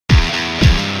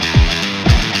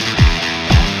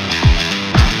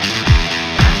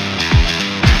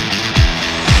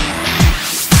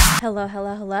Hello,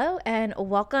 hello, hello, and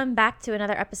welcome back to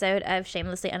another episode of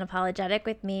Shamelessly Unapologetic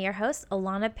with me, your host,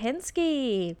 Alana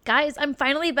Pinsky. Guys, I'm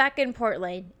finally back in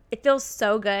Portland. It feels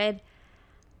so good.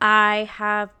 I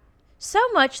have so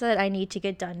much that I need to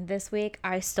get done this week.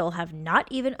 I still have not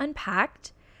even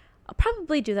unpacked. I'll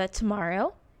probably do that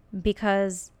tomorrow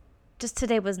because just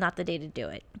today was not the day to do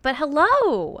it. But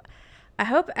hello! I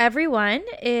hope everyone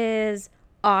is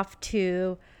off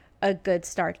to a good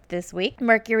start this week.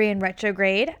 Mercury in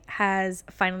retrograde has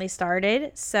finally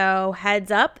started. So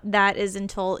heads up, that is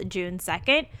until June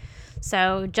 2nd.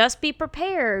 So just be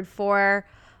prepared for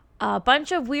a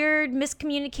bunch of weird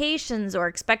miscommunications or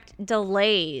expect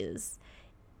delays.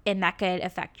 And that could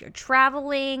affect your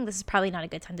traveling. This is probably not a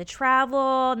good time to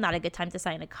travel, not a good time to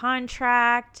sign a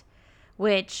contract,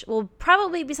 which will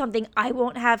probably be something I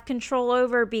won't have control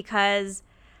over because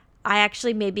I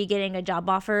actually may be getting a job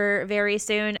offer very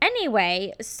soon.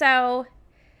 Anyway, so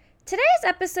today's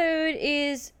episode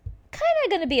is kind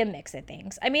of going to be a mix of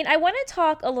things. I mean, I want to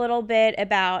talk a little bit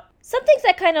about some things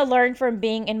I kind of learned from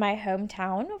being in my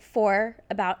hometown for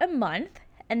about a month,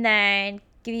 and then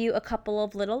give you a couple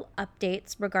of little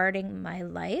updates regarding my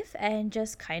life and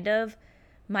just kind of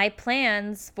my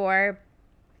plans for,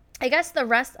 I guess, the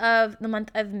rest of the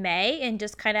month of May and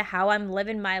just kind of how I'm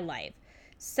living my life.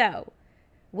 So,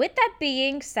 with that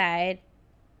being said,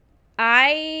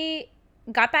 I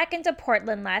got back into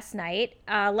Portland last night.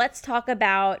 Let's talk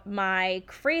about my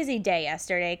crazy day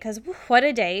yesterday, because what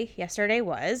a day yesterday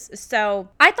was. So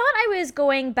I thought I was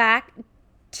going back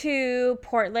to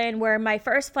Portland where my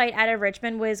first flight out of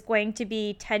Richmond was going to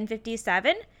be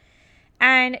 10:57.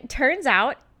 And turns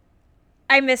out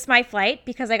I missed my flight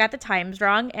because I got the times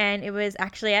wrong and it was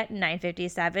actually at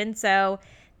 9:57. So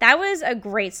that was a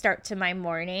great start to my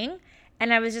morning.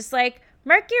 And I was just like,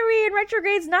 Mercury in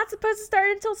retrograde's not supposed to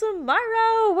start until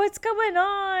tomorrow. What's going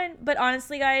on? But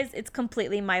honestly, guys, it's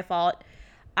completely my fault.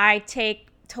 I take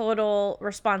total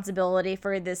responsibility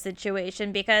for this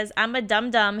situation because I'm a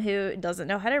dum-dum who doesn't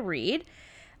know how to read.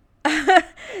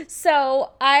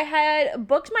 So I had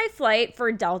booked my flight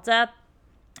for Delta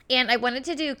and I wanted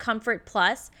to do Comfort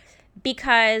Plus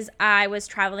because I was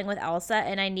traveling with Elsa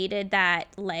and I needed that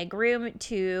leg room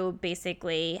to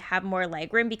basically have more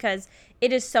leg room because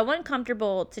it is so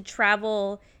uncomfortable to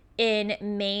travel in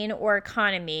Maine or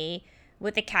economy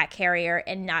with a cat carrier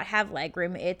and not have leg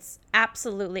room. It's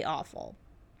absolutely awful.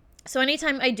 So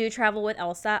anytime I do travel with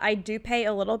Elsa, I do pay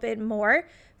a little bit more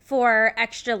for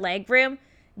extra leg room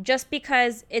just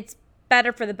because it's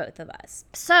better for the both of us.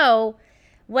 So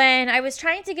when I was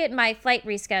trying to get my flight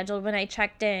rescheduled when I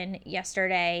checked in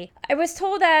yesterday, I was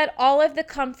told that all of the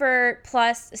Comfort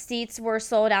Plus seats were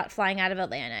sold out flying out of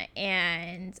Atlanta.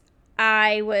 And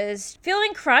I was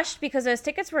feeling crushed because those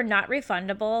tickets were not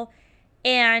refundable.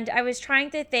 And I was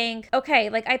trying to think, okay,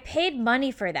 like I paid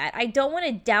money for that. I don't want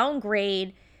to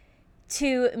downgrade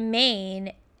to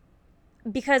Maine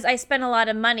because I spent a lot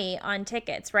of money on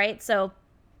tickets, right? So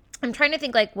I'm trying to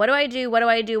think like, what do I do? What do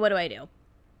I do? What do I do?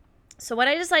 So what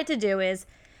I decided to do is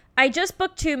I just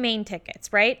booked 2 Maine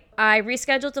tickets, right? I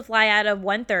rescheduled to fly out of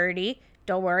 1:30.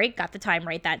 Don't worry, got the time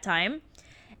right that time.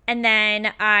 And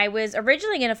then I was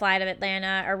originally going to fly out of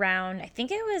Atlanta around, I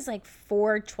think it was like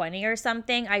 4:20 or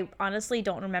something. I honestly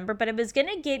don't remember, but it was going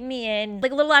to get me in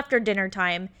like a little after dinner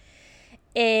time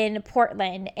in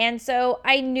Portland. And so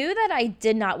I knew that I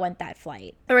did not want that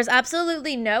flight. There was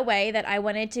absolutely no way that I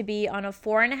wanted to be on a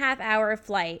 4.5-hour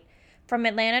flight from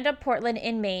Atlanta to Portland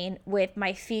in Maine with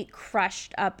my feet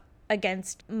crushed up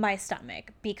against my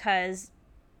stomach because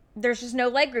there's just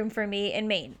no legroom for me in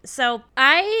Maine. So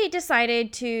I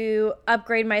decided to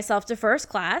upgrade myself to first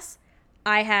class.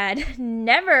 I had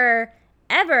never,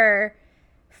 ever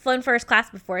flown first class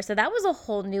before, so that was a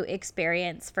whole new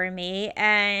experience for me.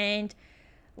 And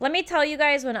let me tell you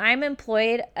guys, when I'm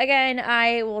employed again,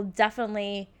 I will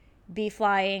definitely be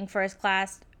flying first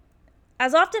class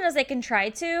as often as I can try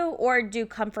to, or do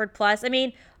Comfort Plus. I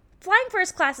mean, flying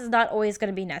first class is not always going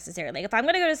to be necessary. Like if I'm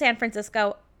going to go to San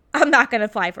Francisco, I'm not going to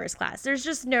fly first class. There's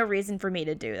just no reason for me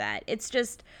to do that. It's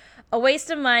just a waste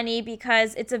of money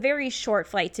because it's a very short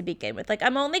flight to begin with. Like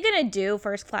I'm only going to do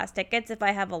first class tickets if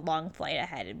I have a long flight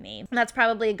ahead of me. And that's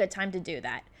probably a good time to do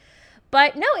that.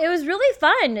 But no, it was really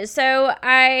fun. So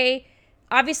I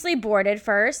obviously boarded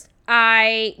first.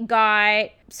 I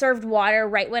got served water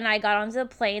right when I got onto the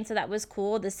plane, so that was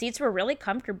cool. The seats were really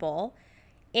comfortable,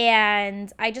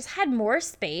 and I just had more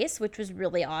space, which was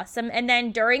really awesome. And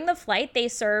then during the flight, they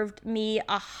served me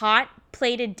a hot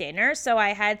plated dinner, so I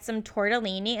had some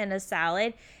tortellini and a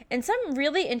salad and some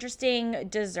really interesting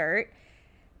dessert,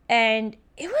 and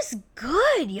it was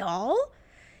good, y'all.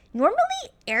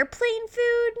 Normally, airplane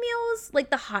food meals, like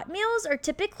the hot meals, are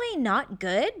typically not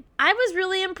good. I was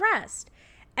really impressed.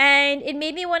 And it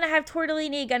made me want to have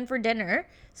tortellini again for dinner.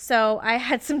 So I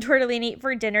had some tortellini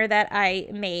for dinner that I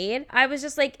made. I was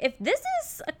just like, if this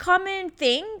is a common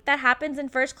thing that happens in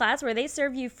first class where they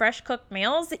serve you fresh cooked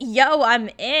meals, yo, I'm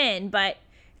in. But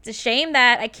it's a shame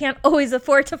that I can't always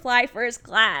afford to fly first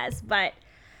class. But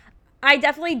I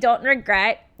definitely don't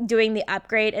regret doing the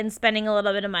upgrade and spending a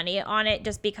little bit of money on it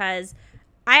just because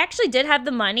I actually did have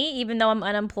the money, even though I'm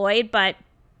unemployed. But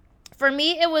for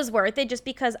me, it was worth it just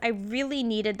because I really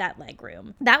needed that leg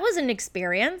room. That was an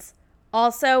experience.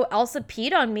 Also, Elsa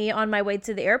peed on me on my way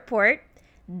to the airport.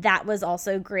 That was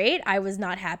also great. I was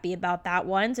not happy about that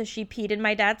one. So she peed in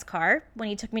my dad's car when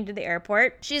he took me to the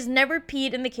airport. She's never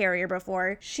peed in the carrier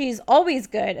before. She's always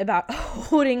good about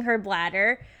holding her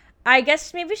bladder. I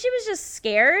guess maybe she was just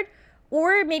scared,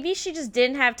 or maybe she just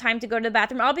didn't have time to go to the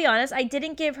bathroom. I'll be honest, I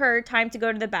didn't give her time to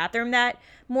go to the bathroom that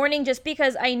morning just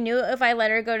because I knew if I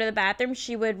let her go to the bathroom,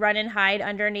 she would run and hide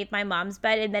underneath my mom's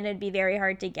bed and then it'd be very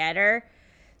hard to get her.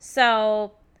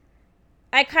 So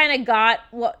I kind of got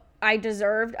what I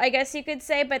deserved, I guess you could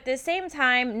say. But at the same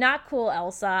time, not cool,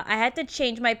 Elsa. I had to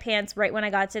change my pants right when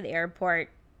I got to the airport.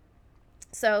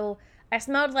 So I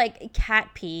smelled like cat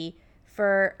pee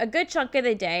for a good chunk of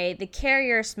the day. The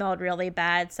carrier smelled really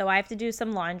bad, so I have to do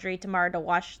some laundry tomorrow to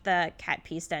wash the cat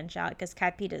pee stench out because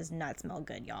cat pee does not smell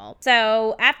good, y'all.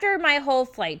 So after my whole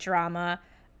flight drama,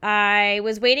 I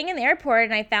was waiting in the airport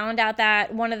and I found out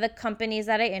that one of the companies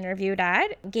that I interviewed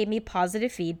at gave me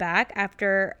positive feedback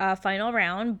after a final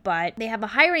round, but they have a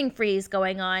hiring freeze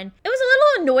going on. It was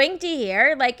a little annoying to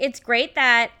hear. Like, it's great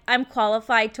that I'm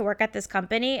qualified to work at this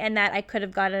company and that I could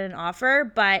have gotten an offer,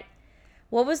 but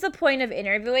what was the point of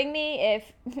interviewing me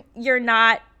if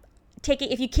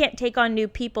if you can't take on new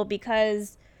people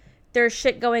because there's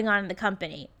shit going on in the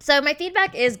company? So my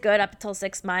feedback is good up until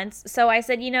 6 months. So I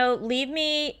said, leave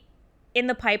me in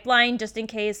the pipeline just in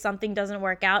case something doesn't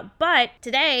work out. But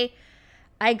today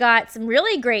I got some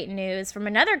really great news from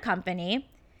another company,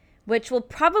 which will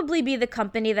probably be the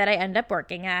company that I end up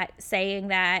working at, saying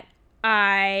that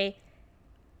I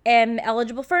am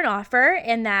eligible for an offer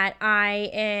and that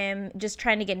I am just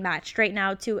trying to get matched right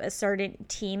now to a certain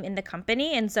team in the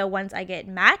company. And so once I get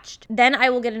matched, then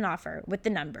I will get an offer with the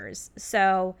numbers.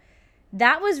 So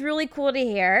that was really cool to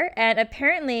hear. And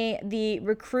apparently the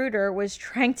recruiter was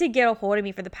trying to get a hold of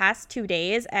me for the past 2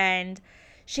 days, and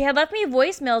she had left me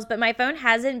voicemails, but my phone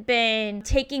hasn't been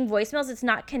taking voicemails. It's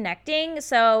not connecting.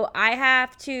 So I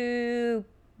have to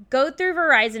go through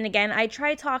Verizon again. I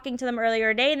tried talking to them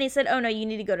earlier today and they said, oh no, you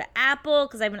need to go to Apple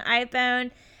because I have an iPhone.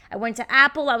 I went to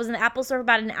Apple. I was in the Apple store for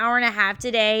about an hour and a half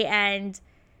today and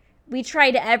we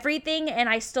tried everything and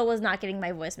I still was not getting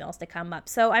my voicemails to come up.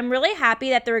 So I'm really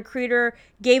happy that the recruiter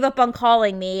gave up on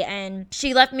calling me and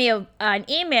she left me an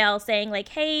email saying like,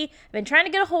 hey, I've been trying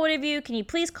to get a hold of you. Can you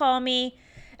please call me?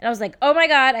 And I was like, oh my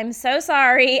God, I'm so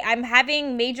sorry. I'm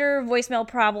having major voicemail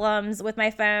problems with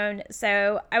my phone.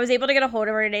 So I was able to get a hold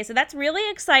of her today. So that's really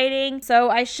exciting.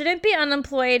 So I shouldn't be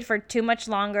unemployed for too much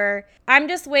longer. I'm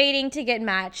just waiting to get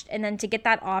matched and then to get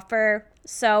that offer.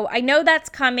 So I know that's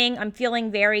coming. I'm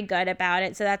feeling very good about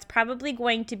it. So that's probably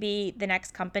going to be the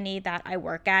next company that I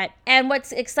work at. And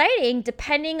what's exciting,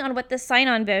 depending on what the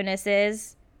sign-on bonus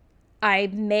is, I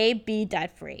may be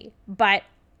debt-free. But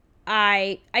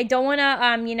I don't want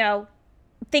to,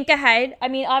 think ahead. I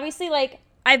mean, obviously, like,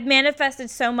 I've manifested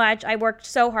so much. I worked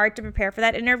so hard to prepare for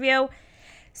that interview.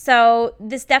 So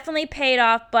this definitely paid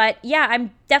off. But yeah,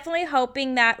 I'm definitely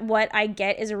hoping that what I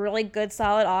get is a really good,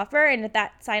 solid offer. And if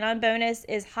that sign-on bonus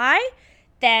is high,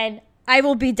 then I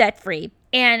will be debt-free.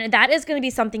 And that is going to be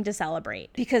something to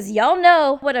celebrate because y'all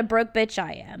know what a broke bitch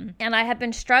I am. And I have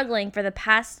been struggling for the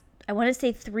past, I want to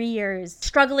say 3 years,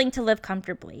 struggling to live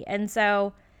comfortably. And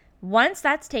so once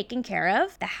that's taken care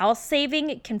of, the house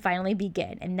saving can finally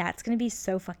begin. And that's going to be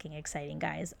so fucking exciting,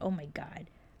 guys. Oh my God.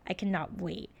 I cannot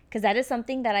wait. Because that is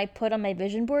something that I put on my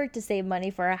vision board to save money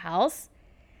for a house.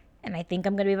 And I think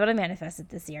I'm going to be able to manifest it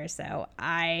this year. So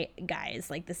guys,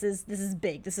 like this is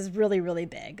big. This is really, really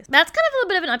big. That's kind of a little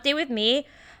bit of an update with me.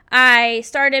 I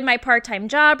started my part-time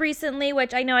job recently,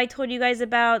 which I know I told you guys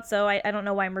about. So I don't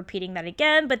know why I'm repeating that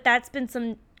again. But that's been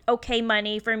some okay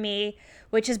money for me,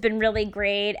 which has been really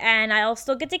great. And I'll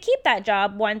still get to keep that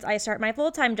job once I start my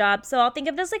full-time job. So I'll think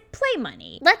of it as like play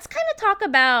money. Let's kind of talk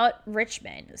about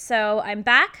Richmond. So I'm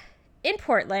back in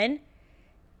Portland.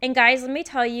 And guys, let me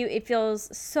tell you, it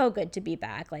feels so good to be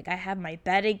back. Like I have my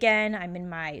bed again. I'm in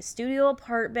my studio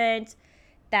apartment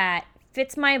that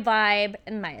fits my vibe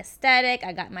and my aesthetic.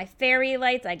 I got my fairy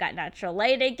lights. I got natural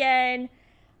light again.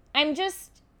 I'm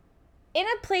just in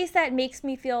a place that makes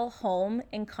me feel home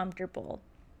and comfortable.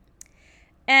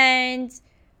 And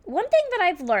one thing that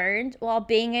I've learned while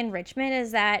being in Richmond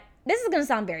is that, this is going to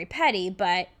sound very petty,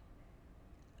 but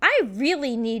I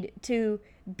really need to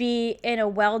be in a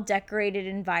well-decorated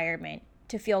environment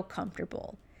to feel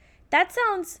comfortable. That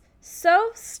sounds so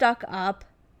stuck up,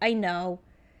 I know,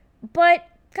 but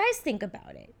guys, think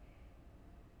about it.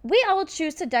 We all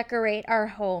choose to decorate our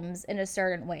homes in a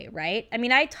certain way, right? I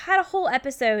mean, I had a whole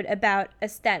episode about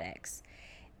aesthetics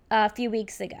a few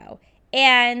weeks ago,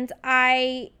 and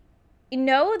I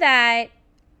know that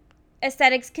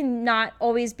aesthetics cannot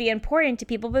always be important to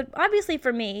people, but obviously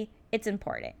for me, it's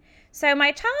important. So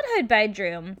my childhood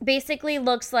bedroom basically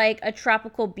looks like a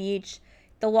tropical beach.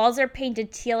 The walls are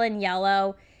painted teal and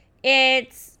yellow.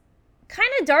 It's kind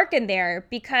of dark in there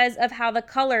because of how the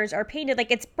colors are painted.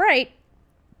 Like, it's bright,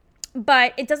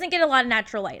 but it doesn't get a lot of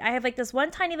natural light. I have like this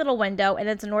one tiny little window, and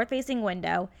it's a north-facing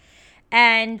window,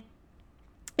 and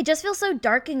it just feels so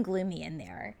dark and gloomy in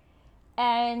there.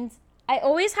 And I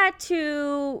always had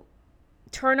to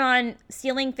turn on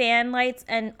ceiling fan lights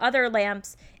and other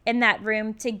lamps in that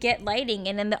room to get lighting.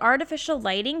 And then the artificial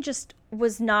lighting just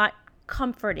was not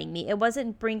comforting me. It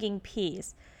wasn't bringing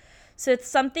peace. So it's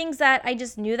some things that I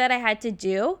just knew that I had to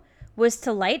do was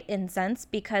to light incense,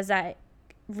 because that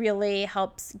really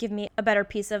helps give me a better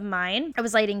peace of mind. I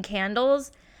was lighting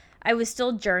candles. I was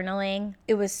still journaling.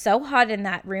 It was so hot in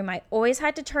that room. I always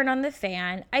had to turn on the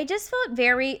fan. I just felt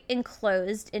very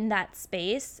enclosed in that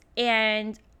space.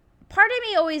 And part of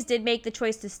me always did make the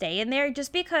choice to stay in there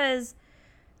just because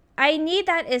I need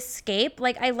that escape.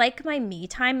 Like, I like my me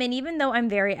time. And even though I'm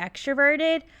very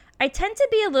extroverted, I tend to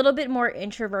be a little bit more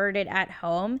introverted at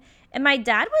home. And my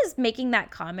dad was making that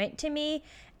comment to me.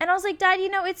 And I was like, Dad,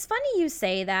 it's funny you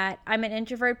say that I'm an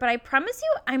introvert, but I promise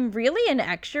you I'm really an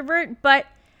extrovert. But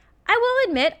I will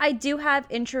admit I do have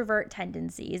introvert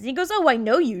tendencies. And he goes, oh, I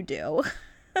know you do.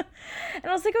 And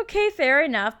I was like, okay, fair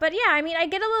enough. But yeah, I mean, I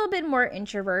get a little bit more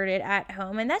introverted at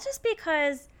home. And that's just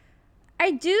because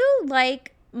I do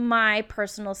like my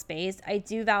personal space. I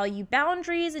do value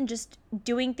boundaries and just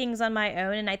doing things on my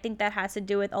own. And I think that has to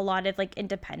do with a lot of like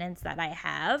independence that I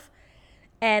have.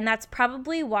 And that's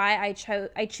probably why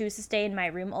I choose to stay in my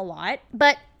room a lot.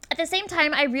 But at the same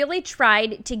time, I really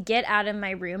tried to get out of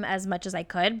my room as much as I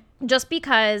could, just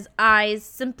because I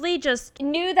simply just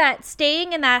knew that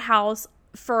staying in that house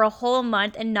for a whole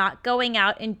month and not going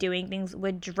out and doing things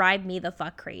would drive me the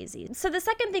fuck crazy. So the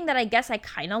second thing that I guess I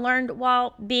kind of learned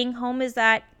while being home is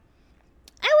that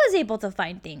I was able to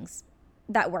find things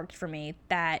that worked for me,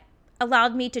 that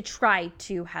allowed me to try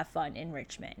to have fun in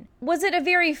Richmond. Was it a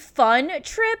very fun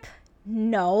trip?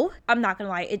 No, I'm not gonna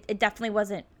lie. It definitely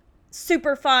wasn't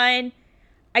super fun.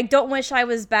 I don't wish I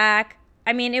was back.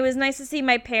 I mean, it was nice to see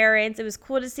my parents. It was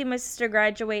cool to see my sister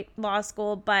graduate law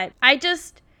school, but I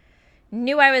just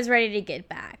knew I was ready to get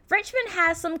back. Richmond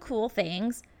has some cool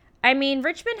things. I mean,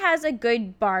 Richmond has a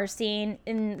good bar scene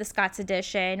in the Scott's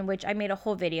Edition, which I made a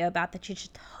whole video about that you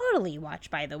should totally watch,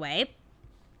 by the way.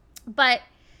 But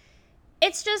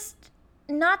it's just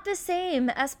not the same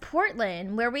as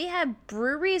Portland, where we have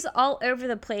breweries all over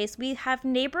the place. We have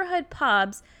neighborhood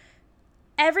pubs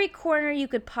every corner you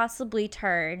could possibly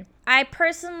turn. I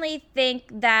personally think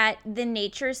that the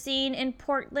nature scene in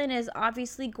Portland is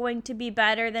obviously going to be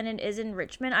better than it is in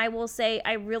Richmond. I will say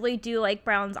I really do like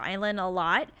Browns Island a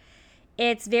lot.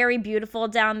 It's very beautiful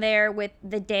down there with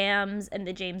the dams and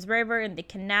the James River and the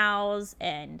canals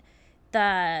and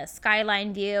the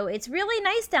skyline view. It's really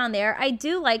nice down there. I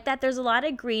do like that there's a lot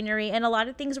of greenery and a lot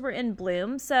of things were in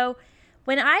bloom. So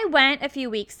when I went a few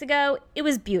weeks ago, it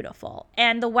was beautiful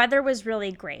and the weather was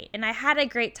really great. And I had a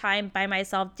great time by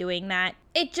myself doing that.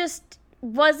 It just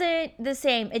wasn't the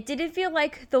same. It didn't feel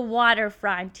like the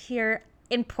waterfront here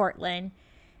in Portland.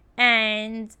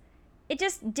 And it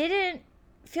just didn't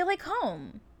feel like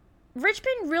home.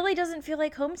 Richmond really doesn't feel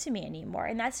like home to me anymore.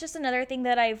 And that's just another thing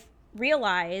that I've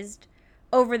realized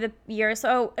over the years.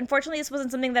 So unfortunately, this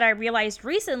wasn't something that I realized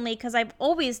recently because I've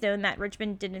always known that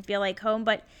Richmond didn't feel like home.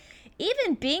 But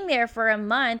even being there for a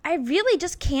month, I really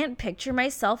just can't picture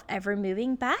myself ever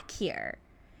moving back here.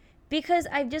 Because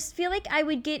I just feel like I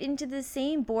would get into the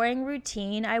same boring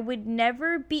routine. I would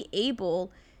never be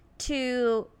able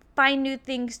to find new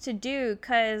things to do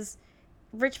because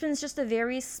Richmond's just a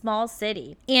very small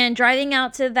city. And driving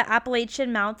out to the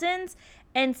Appalachian Mountains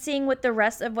and seeing what the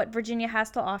rest of what Virginia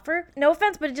has to offer, no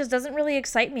offense, but it just doesn't really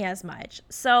excite me as much.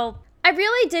 So I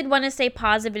really did want to stay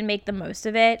positive and make the most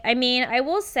of it. I mean, I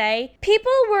will say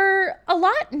people were a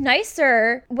lot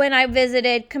nicer when I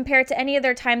visited compared to any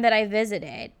other time that I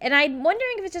visited. And I'm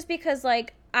wondering if it's just because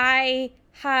like I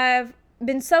have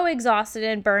been so exhausted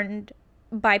and burned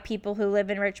by people who live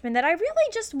in Richmond that I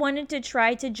really just wanted to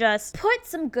try to just put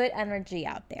some good energy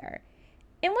out there.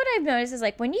 And what I've noticed is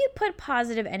like when you put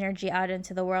positive energy out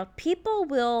into the world, people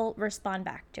will respond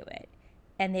back to it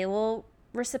and they will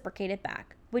reciprocate it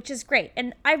back, which is great.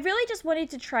 And I really just wanted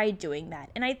to try doing that.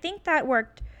 And I think that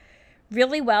worked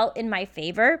really well in my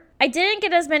favor. I didn't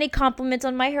get as many compliments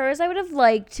on my hair as I would have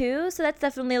liked to, so that's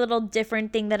definitely a little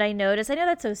different thing that I noticed. I know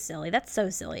that's so silly. That's so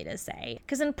silly to say.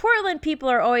 Because in Portland, people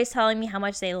are always telling me how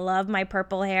much they love my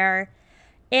purple hair.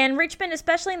 In Richmond,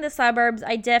 especially in the suburbs,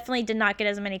 I definitely did not get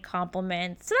as many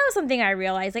compliments. So that was something I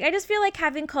realized. Like, I just feel like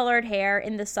having colored hair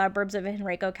in the suburbs of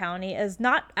Henrico County is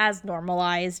not as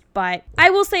normalized. But I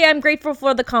will say I'm grateful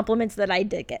for the compliments that I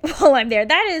did get while I'm there.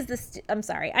 That is I'm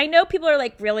sorry. I know people are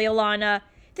like, really, Alana?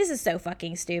 This is so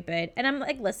fucking stupid. And I'm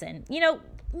like, listen, let me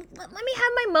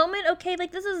have my moment, okay?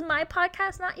 Like, this is my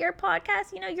podcast, not your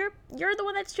podcast. You're the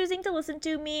one that's choosing to listen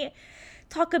to me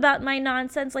talk about my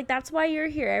nonsense. Like, that's why you're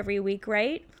here every week,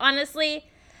 right? Honestly,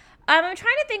 I'm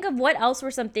trying to think of what else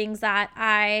were some things that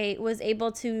I was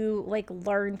able to like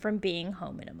learn from being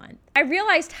home in a month. I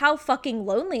realized how fucking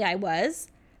lonely I was.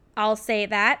 I'll say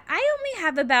that. I only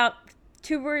have about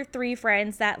 2 or 3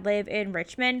 friends that live in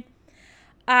Richmond.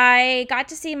 I got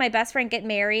to see my best friend get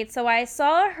married, so I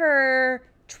saw her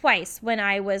twice when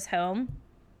I was home.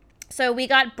 So we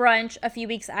got brunch a few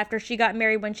weeks after she got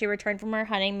married when she returned from her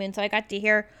honeymoon. So I got to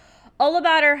hear all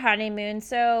about her honeymoon.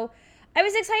 So I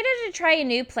was excited to try a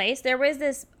new place. There was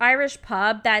this Irish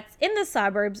pub that's in the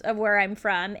suburbs of where I'm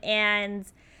from. And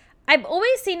I've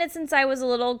always seen it since I was a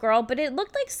little girl, but it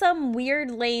looked like some weird,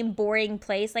 lame, boring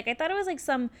place. Like I thought it was like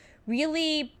some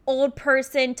really old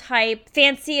person type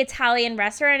fancy Italian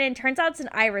restaurant. And it turns out it's an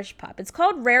Irish pub. It's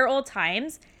called Rare Old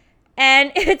Times.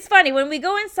 And it's funny, when we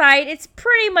go inside, it's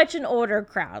pretty much an older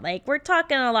crowd. Like, we're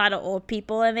talking a lot of old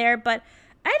people in there, but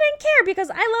I didn't care because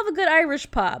I love a good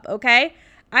Irish pub, okay?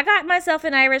 I got myself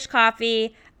an Irish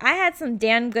coffee. I had some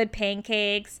damn good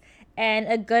pancakes and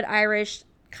a good Irish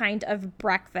kind of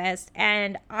breakfast.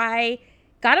 And I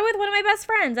got it with one of my best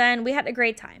friends, and we had a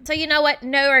great time. So you know what?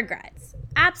 No regrets.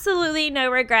 Absolutely no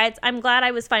regrets. I'm glad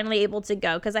I was finally able to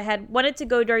go because I had wanted to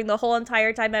go during the whole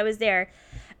entire time I was there.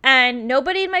 And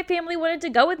nobody in my family wanted to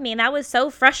go with me, and that was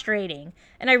so frustrating.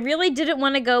 And I really didn't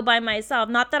want to go by myself.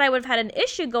 Not that I would have had an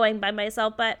issue going by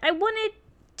myself, but I wanted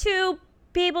to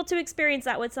be able to experience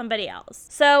that with somebody else.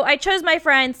 So I chose my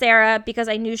friend Sarah because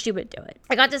I knew she would do it.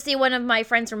 I got to see one of my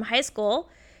friends from high school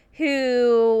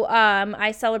who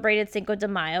I celebrated Cinco de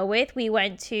Mayo with. We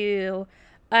went to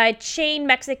a chain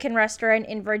Mexican restaurant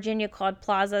in Virginia called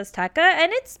Plaza Azteca,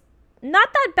 and it's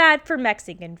not that bad for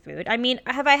Mexican food. I mean,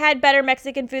 have I had better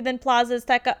Mexican food than Plaza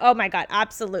Azteca? Oh my God,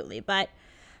 absolutely. But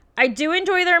I do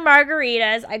enjoy their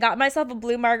margaritas. I got myself a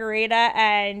blue margarita,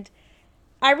 and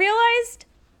I realized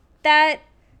that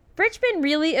Richmond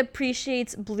really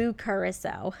appreciates blue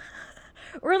curacao.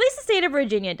 Or at least the state of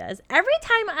Virginia does. Every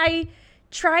time I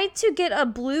try to get a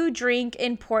blue drink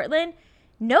in Portland,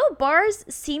 no bars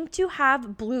seem to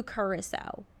have blue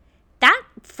curacao. That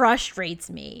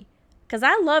frustrates me. Because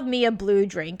I love me a blue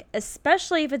drink,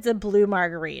 especially if it's a blue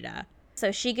margarita.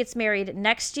 So she gets married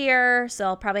next year, so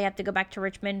I'll probably have to go back to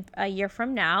Richmond a year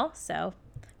from now. So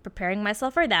preparing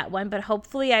myself for that one, but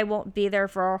hopefully I won't be there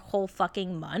for a whole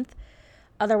fucking month.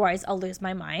 Otherwise, I'll lose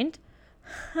my mind.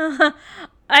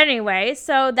 Anyway,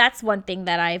 so that's one thing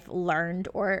that I've learned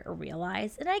or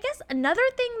realized. And I guess another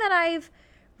thing that I've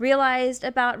realized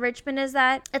about Richmond is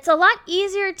that it's a lot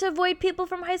easier to avoid people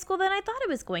from high school than I thought it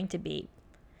was going to be.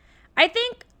 I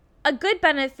think a good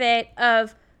benefit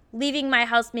of leaving my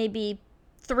house maybe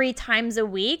 3 times a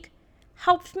week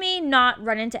helped me not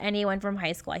run into anyone from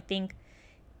high school. I think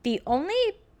the only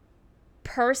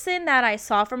person that I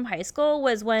saw from high school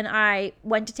was when I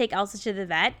went to take Elsa to the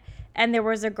vet, and there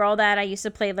was a girl that I used to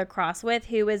play lacrosse with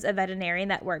who is a veterinarian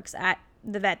that works at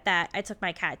the vet that I took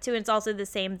my cat to. And it's also the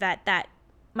same vet that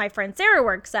my friend Sarah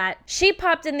works at. She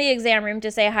popped in the exam room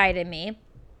to say hi to me.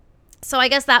 So I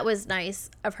guess that was nice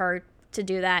of her to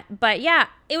do that. But yeah,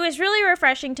 it was really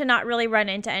refreshing to not really run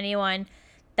into anyone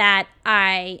that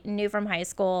I knew from high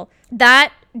school.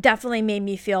 That definitely made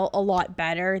me feel a lot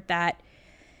better that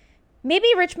maybe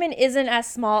Richmond isn't as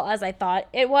small as I thought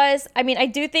it was. I mean, I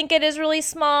do think it is really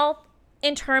small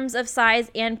in terms of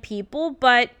size and people,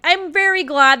 but I'm very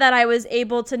glad that I was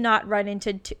able to not run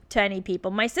into to any people.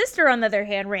 My sister, on the other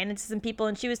hand, ran into some people,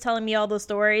 and she was telling me all the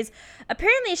stories.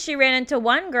 Apparently, she ran into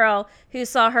one girl who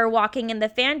saw her walking in the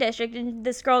fan district, and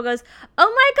this girl goes,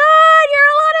 "Oh my God, you're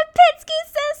Alana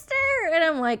Pitsky's sister!" And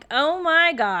I'm like, oh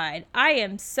my God, I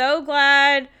am so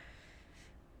glad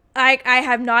I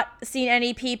have not seen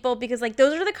any people, because like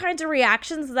those are the kinds of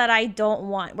reactions that I don't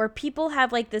want, where people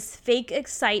have like this fake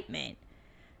excitement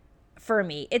for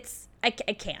me. I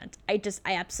can't. I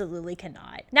absolutely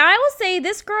cannot. Now, I will say,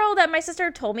 this girl that my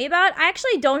sister told me about, I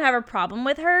actually don't have a problem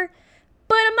with her.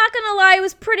 But I'm not going to lie, it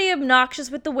was pretty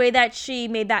obnoxious with the way that she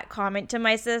made that comment to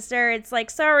my sister. It's like,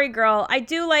 sorry, girl, I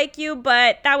do like you,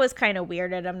 but that was kind of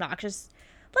weird and obnoxious.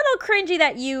 Little cringy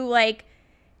that you, like,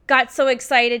 got so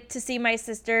excited to see my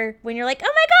sister when you're like,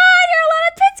 oh my God, you're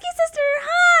Alana Pinsky, sister,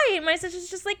 hi. And my sister's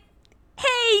just like,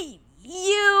 hey,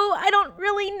 I don't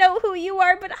really know who you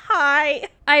are, but hi.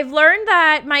 I've learned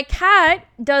that my cat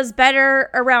does better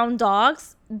around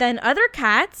dogs than other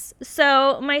cats.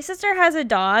 So my sister has a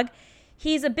dog.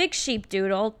 He's a big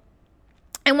sheepdoodle.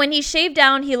 And when he's shaved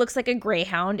down, he looks like a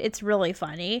greyhound. It's really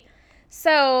funny.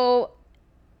 So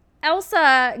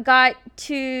Elsa got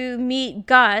to meet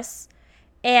Gus,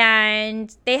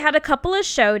 and they had a couple of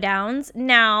showdowns.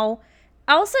 Now,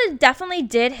 Elsa definitely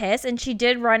did hiss, and she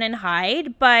did run and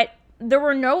hide, but there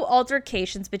were no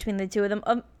altercations between the two of them.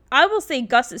 I will say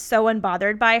Gus is so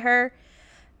unbothered by her.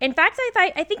 In fact,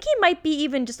 I think he might be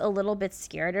even just a little bit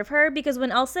scared of her, because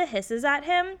when Elsa hisses at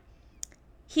him,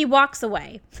 he walks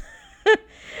away.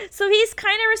 So he's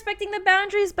kind of respecting the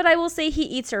boundaries, but I will say he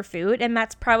eats her food, and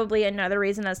that's probably another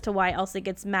reason as to why Elsa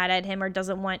gets mad at him or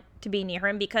doesn't want to be near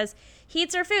him, because he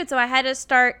eats her food. So I had to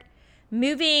start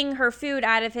moving her food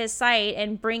out of his sight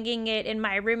and bringing it in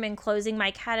my room and closing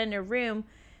my cat in a room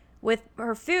with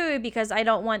her food, because I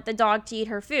don't want the dog to eat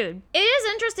her food. It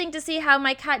is interesting to see how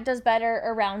my cat does better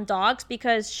around dogs,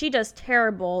 because she does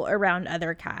terrible around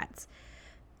other cats.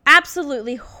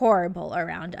 Absolutely horrible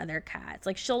around other cats.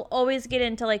 Like, she'll always get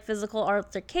into like physical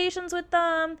altercations with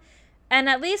them. And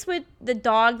at least with the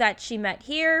dog that she met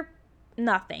here,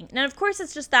 nothing. And of course,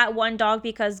 it's just that one dog,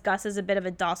 because Gus is a bit of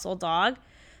a docile dog.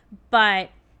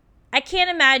 But I can't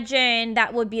imagine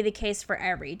that would be the case for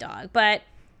every dog. But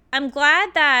I'm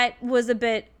glad that was a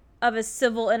bit of a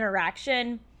civil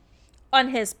interaction on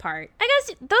his part. I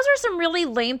guess those are some really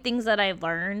lame things that I've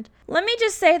learned. Let me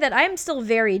just say that I'm still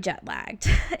very jet lagged.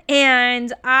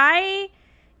 And I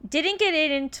didn't get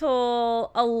in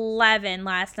until 11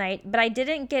 last night, but I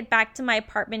didn't get back to my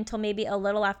apartment until maybe a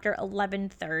little after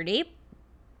 11:30.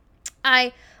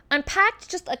 I unpacked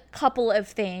just a couple of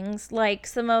things, like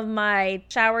some of my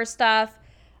shower stuff,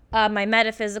 my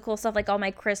metaphysical stuff, like all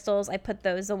my crystals. I put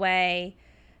those away.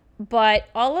 But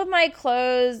all of my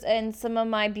clothes and some of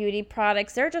my beauty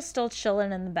products, they're just still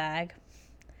chilling in the bag.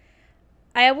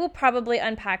 I will probably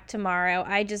unpack tomorrow.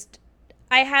 I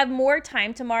have more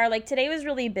time tomorrow. Like, today was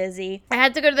really busy. I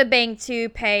had to go to the bank to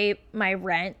pay my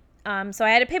rent. So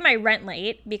I had to pay my rent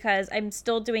late because I'm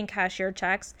still doing cashier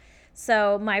checks.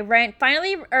 So my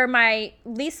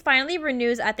lease finally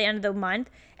renews at the end of the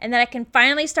month, and then I can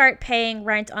finally start paying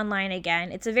rent online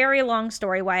again. It's a very long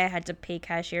story why I had to pay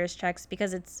cashier's checks,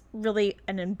 because it's really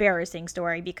an embarrassing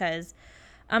story, because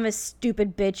I'm a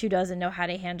stupid bitch who doesn't know how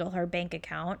to handle her bank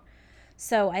account.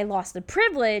 So I lost the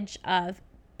privilege of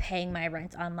paying my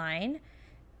rent online,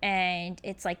 and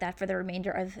it's like that for the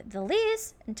remainder of the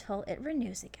lease until it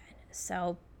renews again.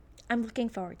 So I'm looking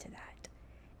forward to that.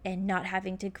 And not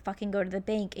having to fucking go to the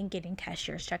bank and getting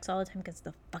cashier's checks all the time, because it's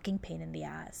the fucking pain in the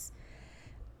ass.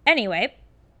 Anyway,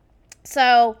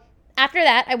 so after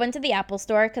that, I went to the Apple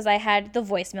store because I had the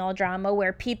voicemail drama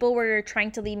where people were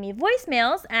trying to leave me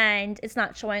voicemails and it's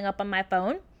not showing up on my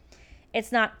phone.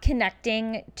 It's not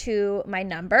connecting to my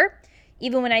number.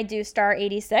 Even when I do star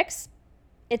 86,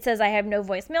 it says I have no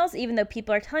voicemails, even though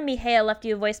people are telling me, hey, I left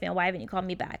you a voicemail. Why haven't you called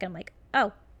me back? And I'm like,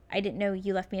 oh, I didn't know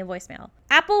you left me a voicemail.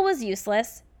 Apple was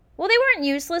useless. Well, they weren't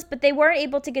useless, but they weren't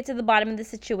able to get to the bottom of the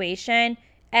situation.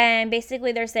 And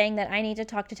basically, they're saying that I need to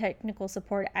talk to technical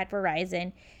support at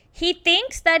Verizon. He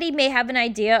thinks that he may have an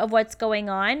idea of what's going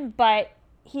on, but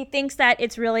he thinks that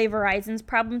it's really Verizon's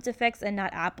problem to fix and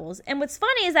not Apple's. And what's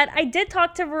funny is that I did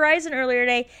talk to Verizon earlier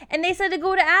today, and they said to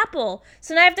go to Apple.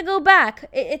 So now I have to go back.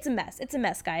 It's a mess. It's a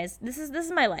mess, guys. This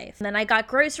is my life. And then I got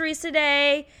groceries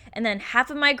today, and then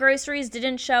half of my groceries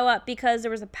didn't show up because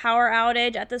there was a power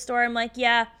outage at the store. I'm like,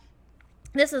 yeah,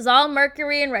 this is all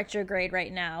Mercury in retrograde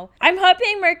right now. I'm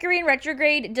hoping Mercury in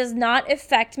retrograde does not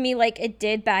affect me like it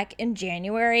did back in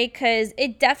January, because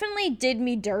it definitely did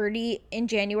me dirty in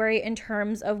January in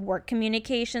terms of work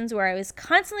communications, where I was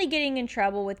constantly getting in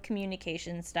trouble with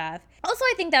communication stuff. Also,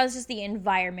 I think that was just the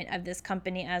environment of this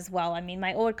company as well. I mean,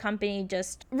 my old company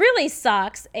just really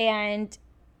sucks, and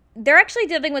they're actually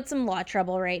dealing with some law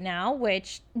trouble right now,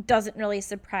 which doesn't really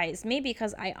surprise me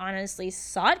because I honestly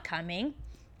saw it coming.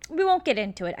 We won't get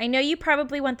into it. I know you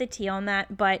probably want the tea on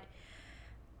that, but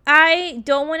I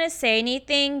don't want to say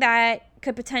anything that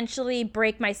could potentially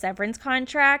break my severance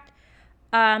contract.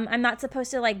 I'm not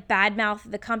supposed to like badmouth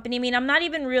the company. I mean, I'm not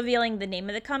even revealing the name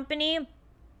of the company,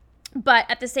 but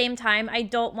at the same time, I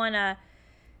gotta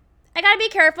be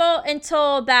careful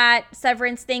until that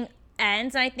severance thing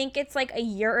ends. And I think it's like a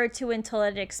year or two until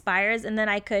it expires. And then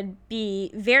I could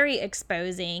be very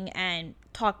exposing and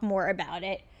talk more about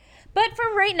it. But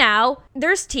for right now,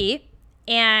 there's tea.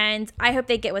 And I hope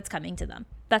they get what's coming to them.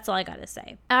 That's all I gotta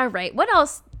say. All right. What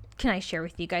else can I share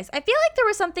with you guys? I feel like there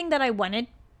was something that I wanted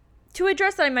to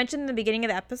address that I mentioned in the beginning of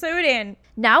the episode. And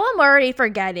now I'm already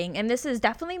forgetting. And this is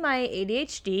definitely my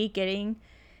ADHD getting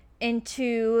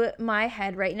into my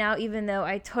head right now, even though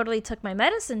I totally took my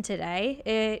medicine today.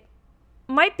 It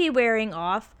might be wearing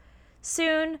off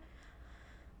soon,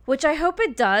 which I hope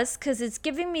it does, because it's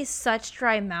giving me such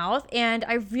dry mouth, and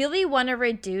I really want to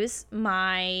reduce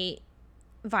my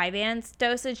Vyvanse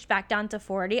dosage back down to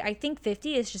 40. I think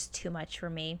 50 is just too much for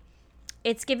me.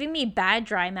 It's giving me bad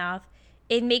dry mouth.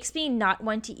 It makes me not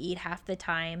want to eat half the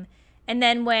time. And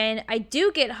then when I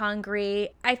do get hungry,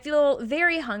 I feel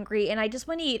very hungry and I just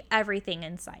want to eat everything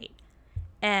in sight.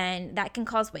 And that can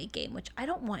cause weight gain, which I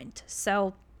don't want.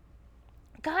 So,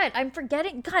 God, I'm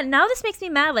forgetting. God, now this makes me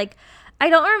mad. Like, I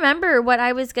don't remember what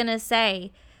I was going to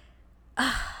say.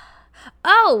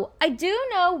 Oh, I do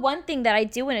know one thing that I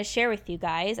do want to share with you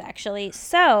guys, actually.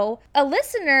 So, a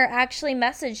listener actually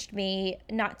messaged me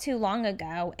not too long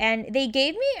ago, and they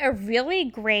gave me a really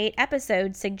great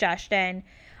episode suggestion.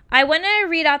 I want to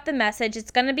read out the message.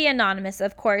 It's going to be anonymous,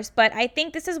 of course, but I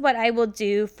think this is what I will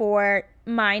do for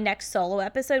my next solo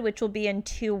episode, which will be in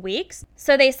 2 weeks.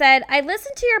 So they said, I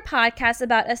listened to your podcast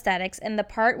about aesthetics and the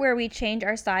part where we change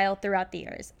our style throughout the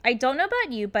years. I don't know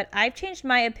about you, but I've changed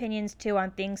my opinions too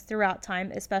on things throughout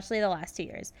time, especially the last 2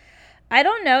 years. I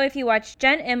don't know if you watch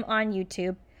Jen M on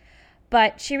YouTube,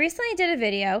 but she recently did a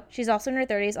video, she's also in her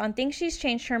 30s, on things she's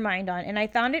changed her mind on, and I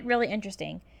found it really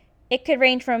interesting. It could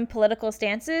range from political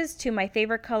stances to my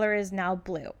favorite color is now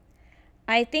blue.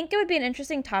 I think it would be an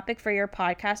interesting topic for your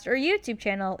podcast or YouTube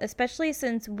channel, especially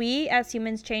since we as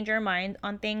humans change our mind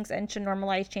on things and should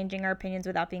normalize changing our opinions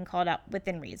without being called out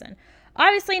within reason.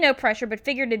 Obviously no pressure, but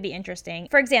figured it'd be interesting.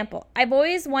 For example, I've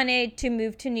always wanted to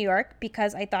move to New York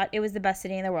because I thought it was the best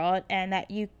city in the world and that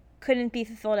you couldn't be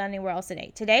fulfilled anywhere else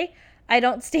today. Today, I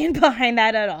don't stand behind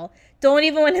that at all. Don't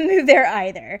even want to move there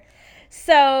either.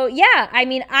 So yeah, I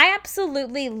mean, I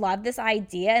absolutely love this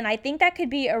idea, and I think that could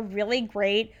be a really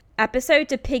great episode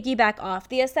to piggyback off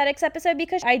the aesthetics episode,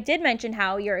 because I did mention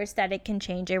how your aesthetic can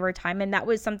change over time, and that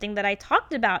was something that I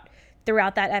talked about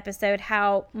throughout that episode,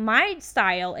 how my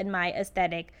style and my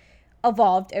aesthetic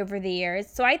evolved over the years.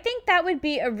 So I think that would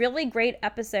be a really great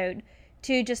episode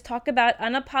to just talk about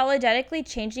unapologetically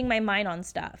changing my mind on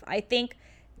stuff. I think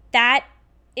that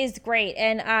is great.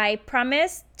 And I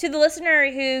promise to the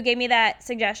listener who gave me that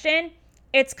suggestion,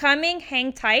 it's coming.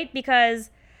 Hang tight, because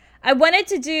I wanted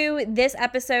to do this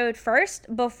episode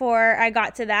first before I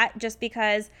got to that, just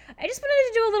because I just wanted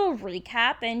to do a little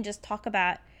recap and just talk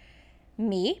about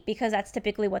me, because that's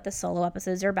typically what the solo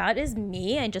episodes are about, is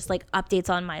me and just like updates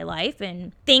on my life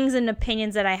and things and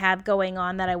opinions that I have going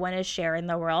on that I want to share in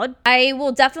the world. I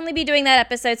will definitely be doing that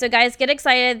episode, so guys, get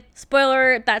excited.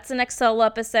 Spoiler, that's the next solo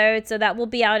episode, so that will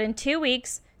be out in 2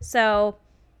 weeks, so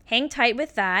hang tight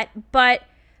with that. But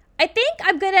I think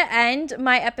I'm gonna end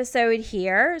my episode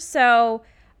here. So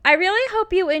I really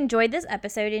hope you enjoyed this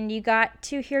episode and you got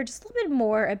to hear just a little bit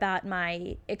more about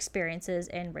my experiences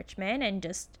in Richmond and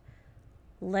just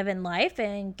living life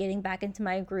and getting back into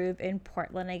my groove in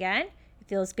Portland again. It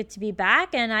feels good to be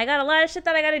back, and I got a lot of shit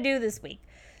that I got to do this week.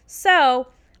 So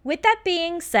with that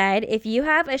being said, if you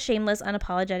have a shameless,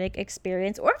 unapologetic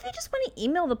experience, or if you just want to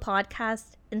email the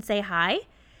podcast and say hi,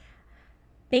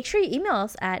 make sure you email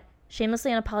us at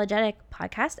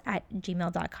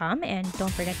shamelesslyunapologeticpodcast@gmail.com, and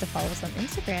don't forget to follow us on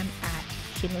Instagram at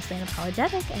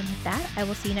shamelesslyunapologetic. And with that, I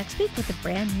will see you next week with a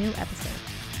brand new episode.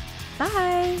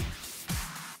 Bye!